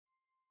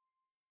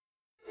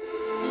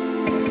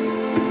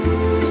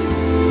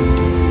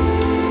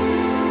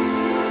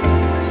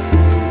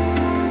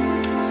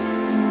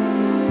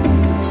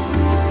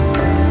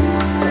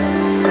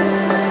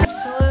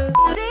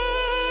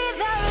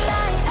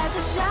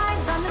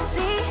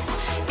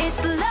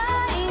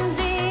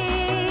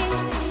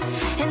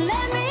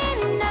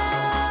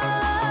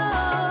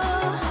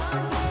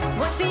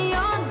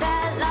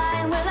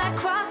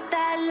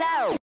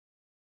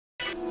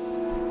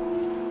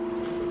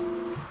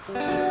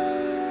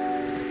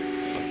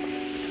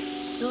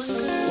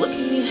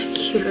be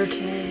cuter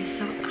today,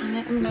 so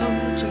I am down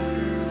my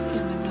joggers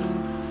and my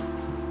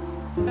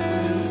little.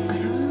 I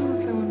don't know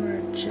if I want to wear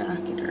a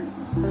jacket or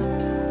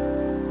not.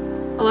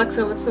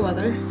 Alexa, what's the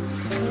weather?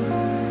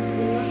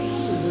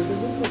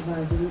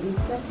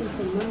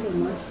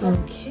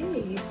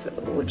 Okay,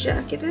 so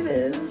jacket it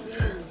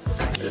is.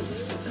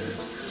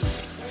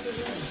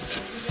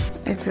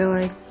 I feel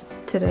like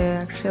today I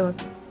actually look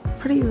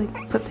pretty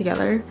like put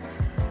together.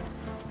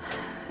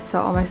 So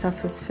all my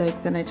stuff is fixed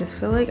and I just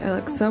feel like I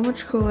look so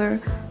much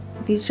cooler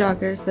with these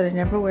joggers that I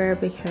never wear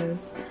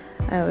because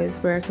I always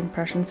wear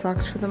compression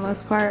socks for the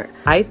most part.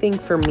 I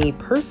think for me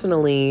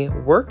personally,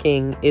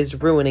 working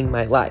is ruining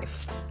my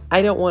life.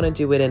 I don't want to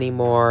do it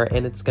anymore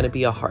and it's going to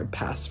be a hard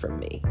pass from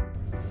me.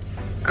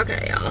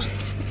 Okay, y'all.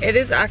 It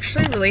is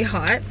actually really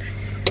hot.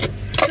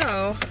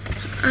 So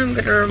I'm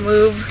going to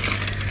remove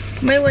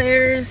my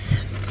layers.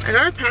 I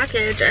got a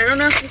package. I don't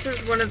know if this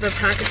is one of the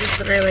packages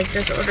that I like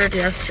just ordered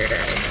yesterday.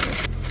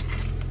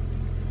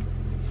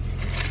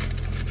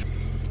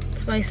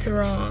 It's my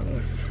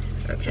sarongs.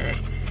 Okay.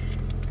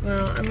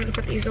 Well, I'm gonna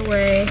put these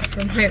away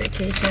for my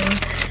vacation.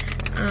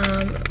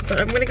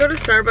 But I'm gonna go to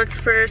Starbucks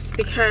first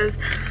because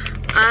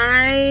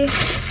I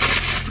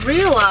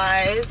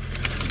realized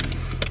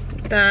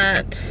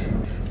that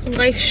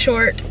life's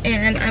short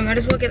and I might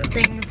as well get the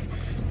things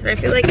that I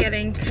feel like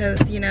getting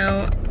because, you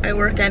know, I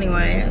work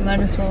anyway. I might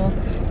as well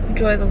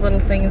enjoy the little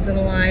things in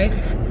life.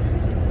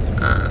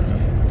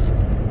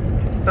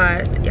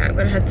 But yeah, I'm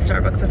gonna head to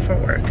Starbucks before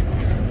work.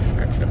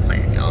 That's the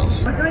plan, y'all.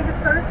 How can I get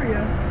started for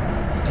you?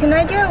 Can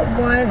I get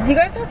one? Do you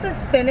guys have the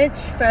spinach,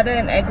 feta,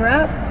 and egg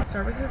wrap?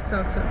 Starbucks is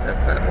so expensive,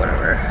 but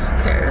whatever.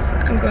 Who cares?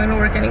 I'm going to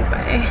work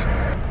anyway.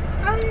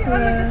 Hi, I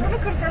just want to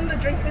confirm the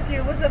drink with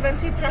you. Was the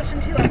venti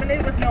passion tea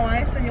lemonade with no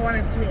ice and you want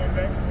it sweetened,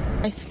 right?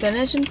 My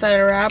spinach and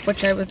feta wrap,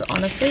 which I was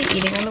honestly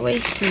eating on the way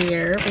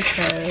here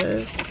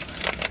because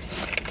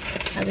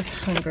I was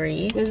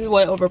hungry. This is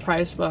way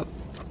overpriced, but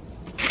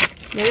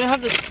they didn't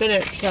have the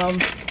spinach, so I'm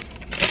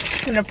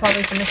gonna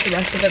probably finish the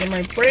rest of it on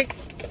my break.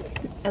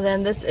 And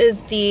then this is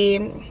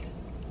the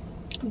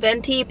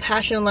venti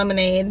passion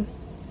lemonade,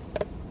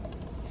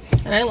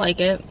 and I like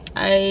it.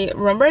 I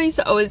remember I used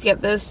to always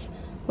get this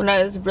when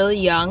I was really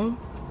young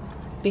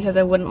because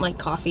I wouldn't like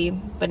coffee,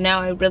 but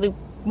now I really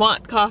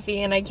want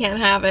coffee and I can't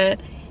have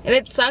it. And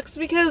it sucks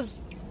because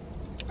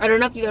I don't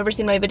know if you've ever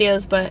seen my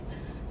videos, but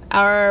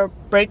our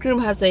break room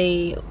has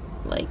a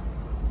like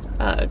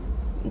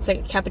it's like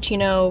a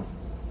cappuccino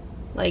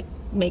like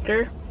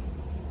maker,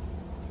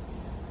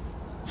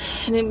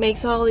 and it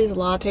makes all these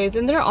lattes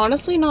and they're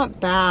honestly not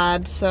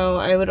bad, so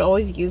I would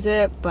always use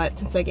it. But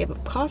since I gave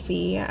up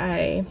coffee,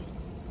 I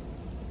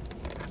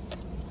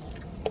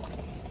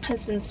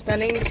has been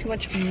spending too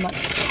much money,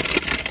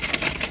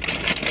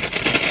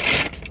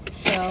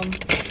 so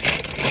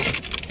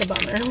it's a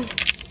bummer.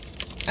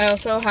 I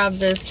also have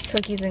this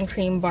cookies and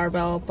cream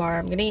barbell bar.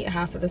 I'm gonna eat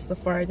half of this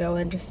before I go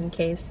in just in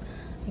case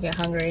I get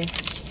hungry.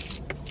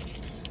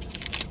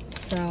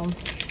 So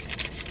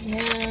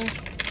yeah,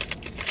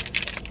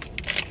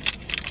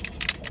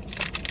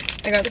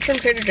 I got this from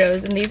Trader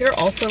Joe's and these are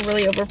also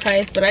really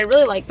overpriced, but I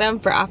really like them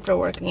for after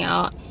working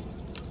out.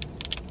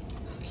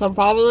 So I'm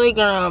probably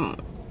gonna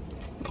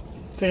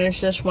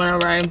finish this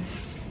whenever I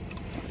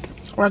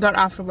work out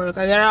after work.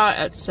 I get out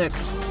at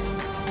 6.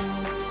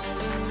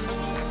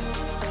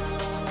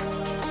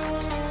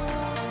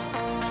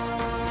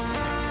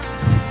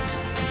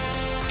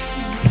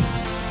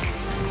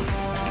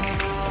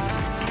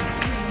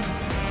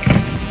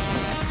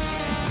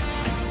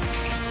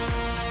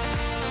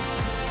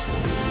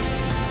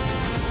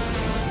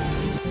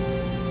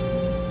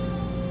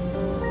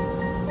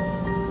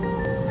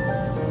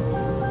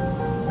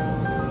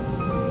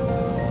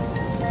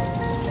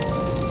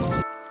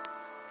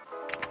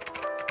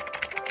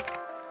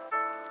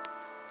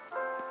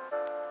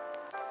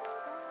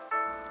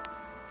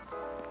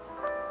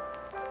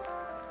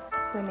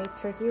 So I made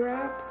turkey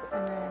wraps,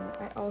 and then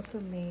I also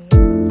made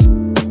pasta.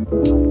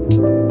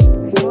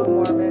 There's a lot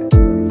more of it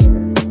over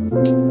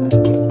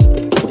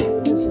here,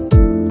 but it's just...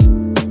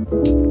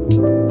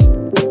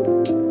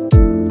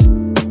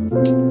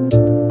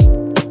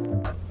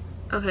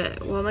 Okay,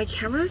 well my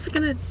camera's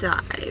gonna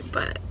die,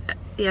 but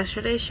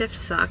yesterday's shift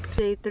sucked.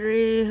 Day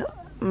 3,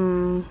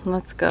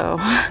 let's go.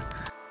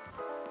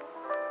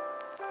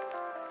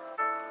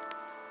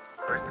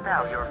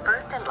 Spell your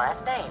first and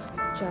last name.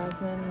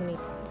 Jasmine.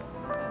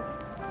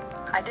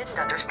 I didn't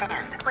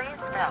understand. Please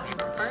spell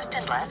your first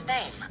and last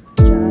name.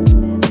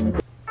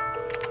 Jasmine.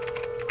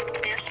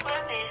 Yes,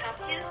 what may I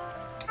help you?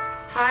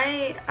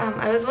 Hi,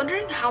 I was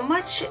wondering how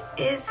much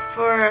is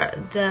for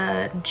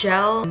the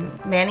gel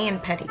mani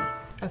and pedi.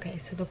 Okay,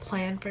 so the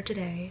plan for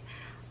today,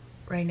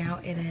 right now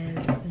it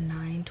is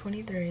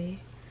 9:23.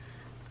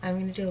 I'm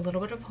gonna do a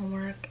little bit of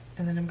homework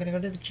and then I'm gonna go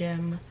to the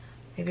gym,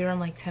 maybe around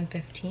like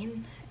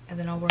 10:15, and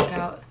then I'll work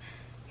out,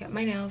 get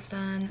my nails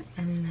done,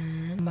 and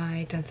then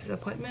my dentist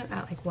appointment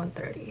at like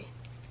 1:30.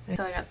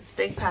 So I got this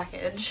big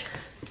package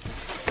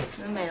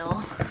in the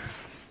mail,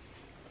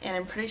 and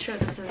I'm pretty sure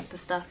this is the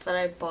stuff that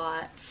I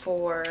bought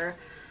for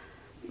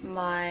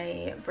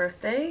my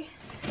birthday.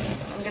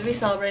 I'm gonna be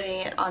celebrating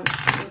it on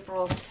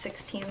April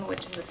 16th,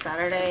 which is a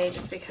Saturday,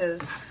 just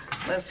because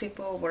most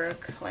people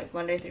work like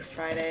Monday through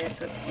Friday,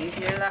 so it's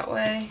easier that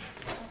way.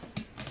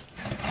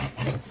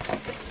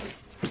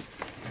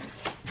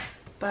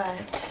 But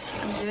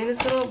I'm doing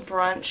this little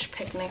brunch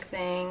picnic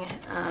thing,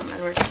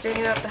 and we're just doing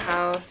it at the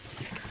house.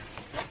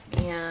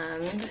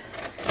 And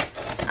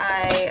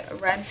I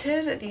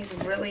rented these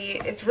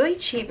it's really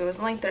cheap. It was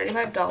only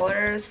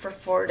 $35 for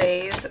 4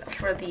 days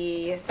for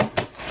the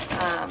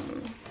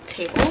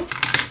table,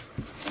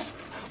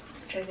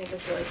 which I think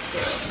is really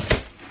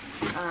cute.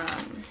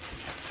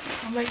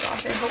 Oh my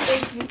gosh, I hope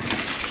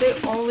they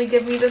only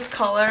give me this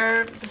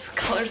color. This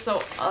color's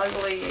so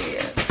ugly.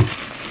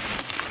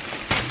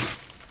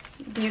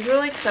 These were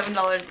like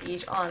 $7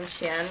 each on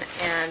Shein,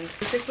 and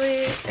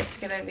basically it's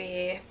gonna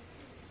be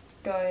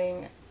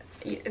going,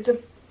 it's a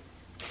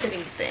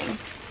sitting thing.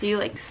 You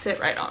like sit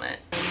right on it.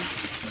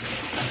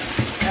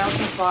 I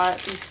also bought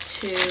these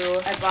two.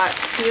 I bought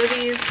two of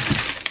these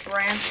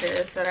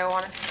branches that I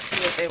want to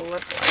see what they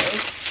look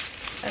like.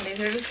 And these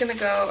are just gonna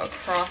go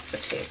across the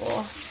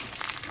table.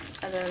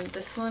 And then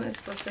this one is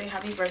supposed to say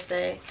happy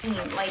birthday.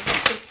 Like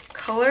the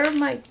color of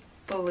my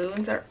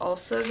balloons are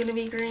also gonna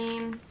be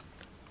green.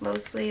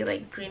 Mostly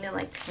like green and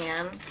like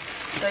tan.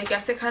 So I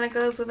guess it kind of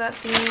goes with that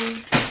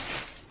theme.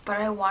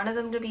 But I wanted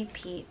them to be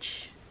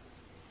peach.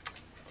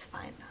 It's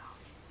fine though.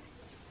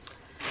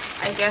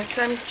 I guess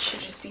I should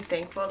just be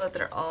thankful that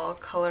they're all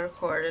color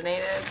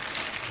coordinated.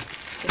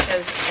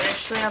 Because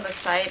initially on the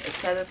site it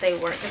said that they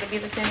weren't going to be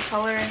the same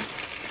color.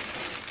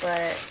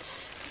 But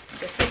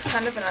this is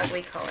kind of an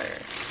ugly color.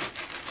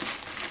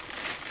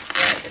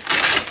 But it's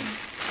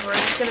fine. We're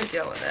just going to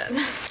deal with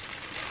it.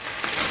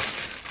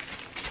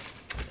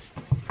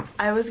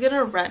 I was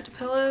gonna rent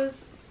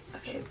pillows.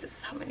 Okay, this is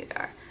how many there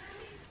are.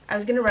 I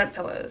was gonna rent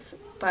pillows,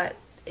 but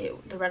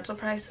the rental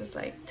price was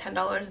like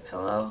 $10 a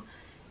pillow.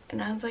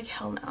 And I was like,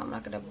 hell no, I'm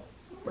not gonna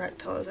rent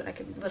pillows. And I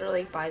could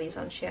literally buy these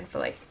on Shein for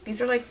like,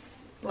 these are like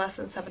less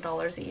than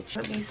 $7 each. It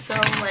would be so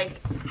like,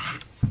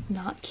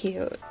 not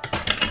cute.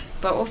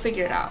 But we'll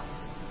figure it out.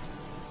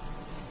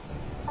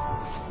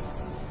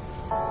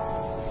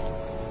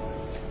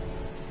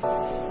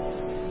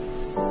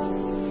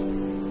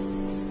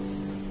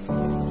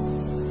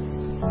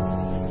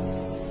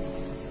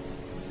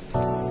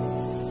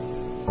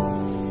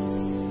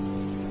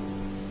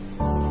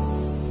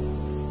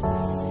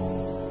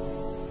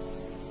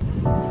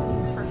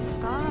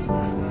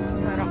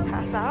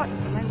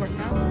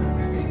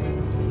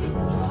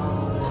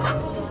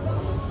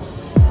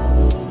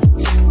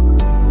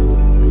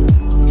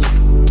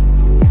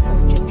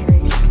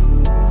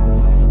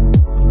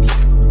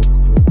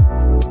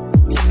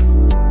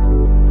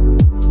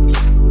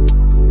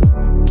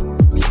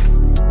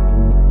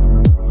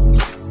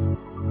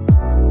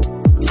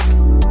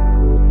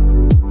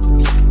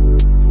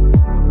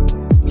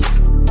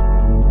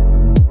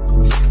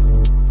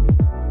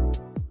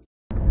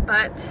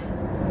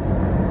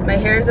 My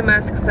hair is a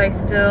mess because I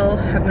still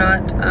have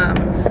not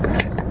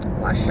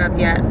washed it up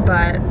yet,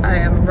 but I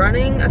am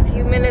running a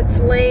few minutes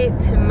late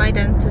to my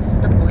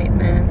dentist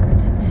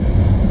appointment.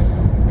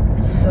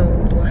 So,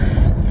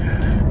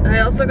 and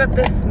I also got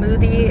this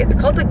smoothie. It's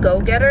called the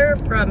Go-Getter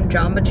from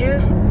Jamba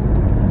Juice.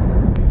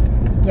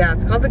 Yeah,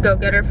 it's called the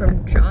Go-Getter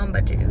from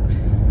Jamba Juice.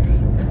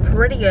 It's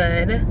pretty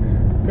good.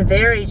 It's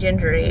very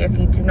gingery. If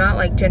you do not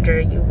like ginger,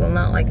 you will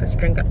not like this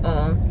drink at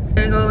all. I'm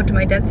gonna go to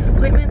my dentist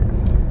appointment,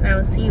 and I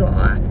will see you all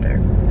after.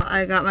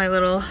 I got my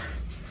little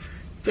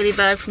goodie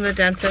bag from the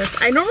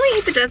dentist. I normally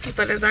hate the dentist,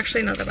 but it's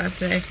actually not that bad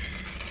today.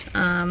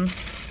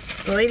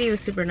 The lady was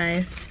super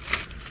nice.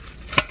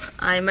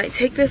 I might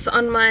take this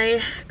on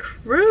my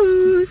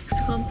cruise.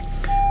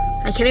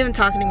 I can't even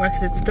talk anymore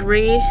because it's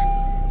 3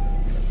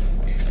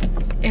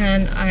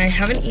 and I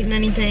haven't eaten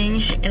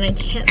anything and I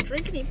can't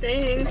drink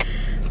anything.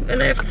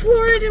 And I have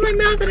fluoride in my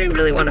mouth and I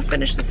really want to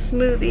finish the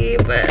smoothie,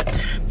 but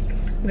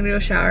I'm gonna go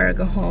shower,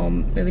 go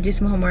home, maybe do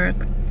some homework,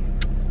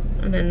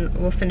 and then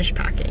we'll finish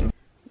packing.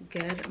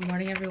 Good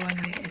morning, everyone.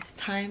 It's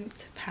time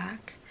to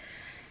pack.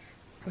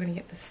 We're gonna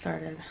get this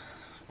started.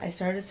 I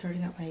started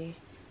sorting out my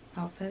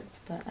outfits,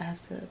 but I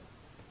have to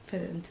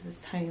fit it into this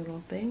tiny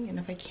little thing, and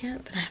if I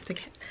can't, then I have to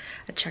get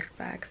a checked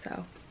bag,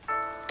 so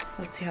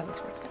let's see how this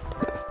works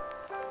out.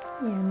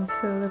 And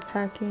so the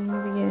packing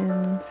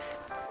begins.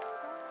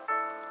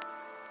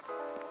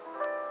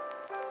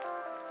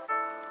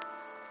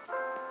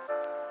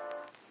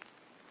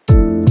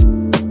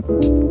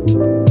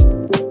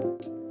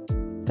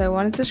 So I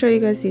wanted to show you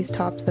guys these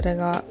tops that I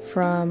got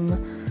from,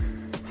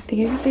 I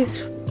think I got these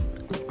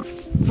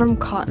from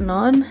Cotton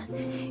On,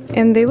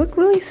 and they look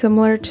really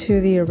similar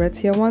to the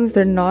Aritzia ones.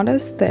 They're not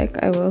as thick,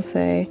 I will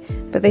say,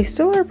 but they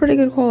still are pretty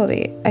good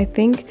quality. I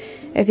think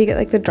if you get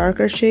like the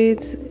darker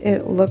shades,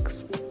 it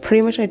looks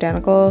pretty much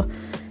identical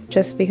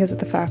just because of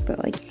the fact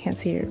that like you can't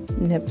see your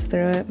nips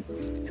through it.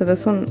 So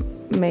this one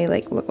may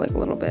like look like a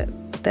little bit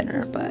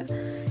thinner, but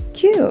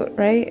cute,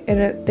 right?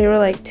 And they were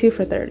like 2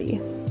 for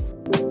 $30.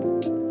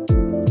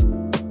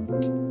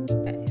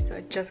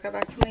 just got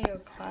back from my yoga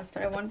class,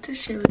 but I wanted to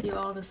share with you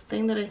all this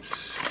thing that I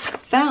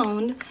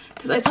found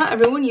because I saw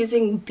everyone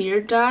using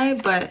beard dye,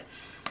 but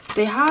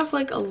they have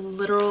like a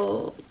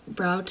literal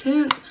brow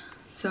tint.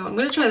 So I'm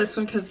gonna try this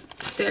one because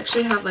they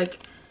actually have like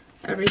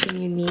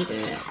everything you need in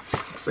it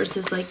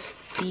versus like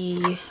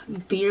the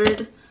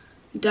beard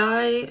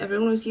dye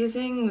everyone was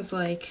using was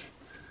like,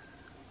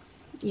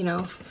 you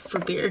know, for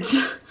beards.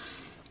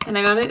 And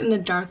I got it in the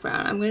dark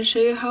brown. I'm gonna show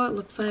you how it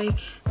looks like.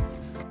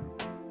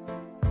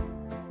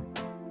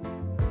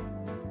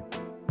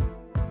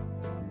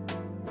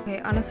 Okay,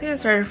 honestly I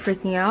started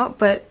freaking out,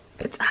 but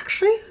it's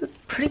actually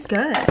pretty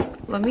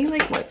good. Let me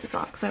like wipe this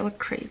off because I look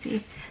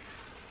crazy.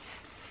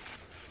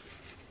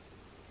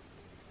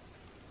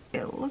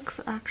 It looks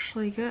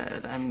actually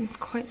good. I'm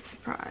quite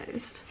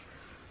surprised.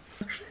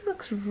 It actually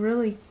looks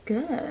really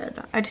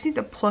good. I just need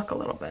to pluck a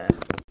little bit.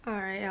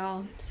 Alright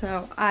y'all,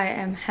 so I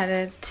am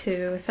headed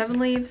to Seven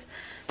Leaves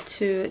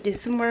to do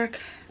some work,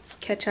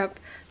 catch up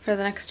for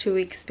the next 2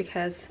 weeks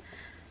because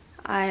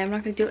I am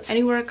not going to do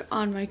any work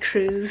on my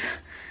cruise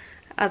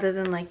other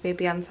than like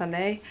maybe on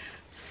Sunday.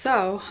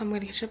 So I'm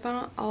going to catch up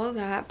on all of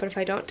that, but if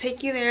I don't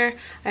take you there,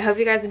 I hope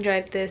you guys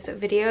enjoyed this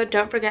video.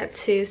 Don't forget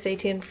to stay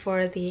tuned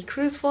for the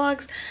cruise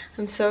vlogs.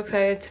 I'm so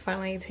excited to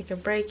finally take a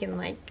break and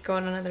like go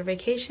on another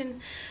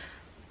vacation.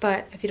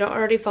 But if you don't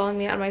already follow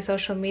me on my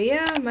social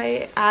media,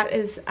 my @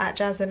 is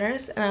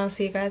 @JazTheNurse, and I'll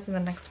see you guys in the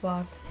next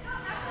vlog.